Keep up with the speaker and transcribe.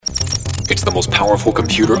It's the most powerful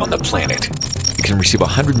computer on the planet. It can receive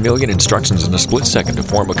 100 million instructions in a split second to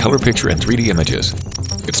form a color picture and 3D images.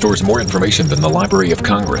 It stores more information than the Library of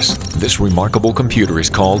Congress. This remarkable computer is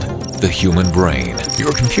called the human brain.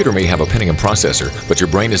 Your computer may have a Pentium processor, but your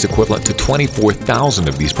brain is equivalent to 24,000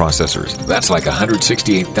 of these processors. That's like a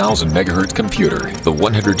 168,000 megahertz computer. The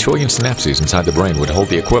 100 trillion synapses inside the brain would hold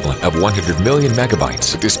the equivalent of 100 million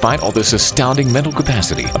megabytes. Despite all this astounding mental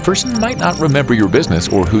capacity, a person might not remember your business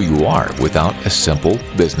or who you are without a simple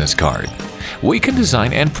business card. We can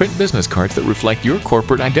design and print business cards that reflect your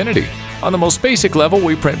corporate identity. On the most basic level,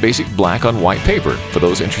 we print basic black on white paper. For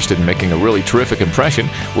those interested in making a really terrific impression,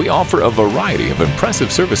 we offer a variety of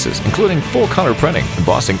impressive services, including full-color printing,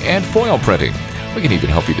 embossing, and foil printing. We can even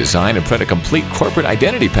help you design and print a complete corporate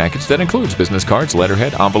identity package that includes business cards,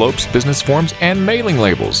 letterhead, envelopes, business forms, and mailing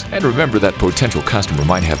labels. And remember that potential customer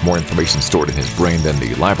might have more information stored in his brain than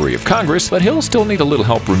the Library of Congress, but he'll still need a little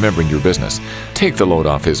help remembering your business. Take the load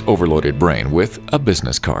off his overloaded brain with a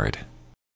business card.